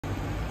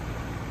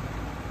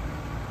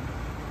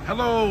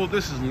Hello,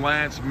 this is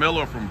Lance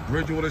Miller from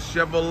Bridgewater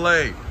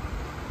Chevrolet.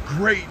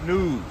 Great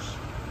news.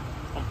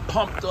 I'm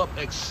pumped up,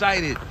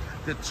 excited.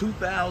 The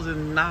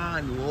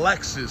 2009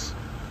 Lexus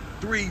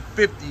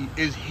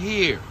 350 is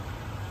here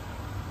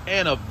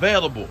and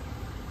available.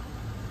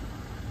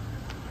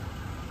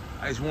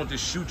 I just want to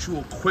shoot you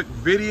a quick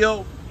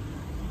video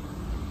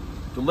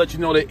to let you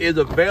know that it is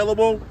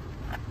available.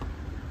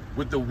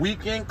 With the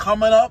weekend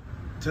coming up,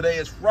 today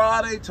is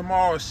Friday,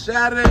 tomorrow is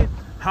Saturday.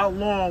 How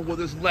long will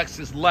this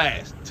Lexus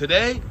last?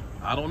 Today?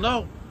 I don't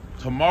know.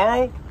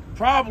 Tomorrow?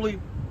 Probably.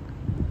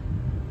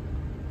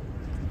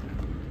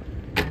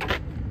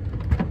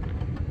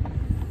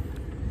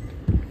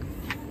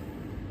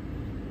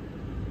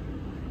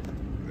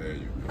 There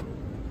you go.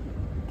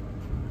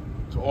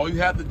 So all you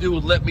have to do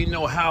is let me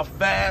know how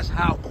fast,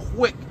 how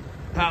quick,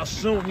 how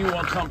soon you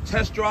want to come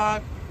test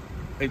drive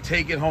and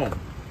take it home.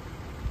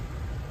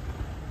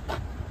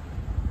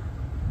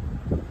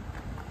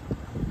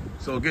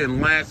 So again,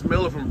 Lance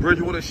Miller from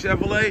Bridgewater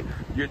Chevrolet.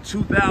 Your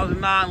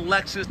 2009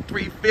 Lexus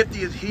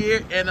 350 is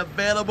here and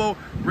available,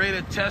 ready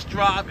to test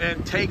drive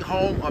and take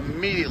home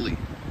immediately.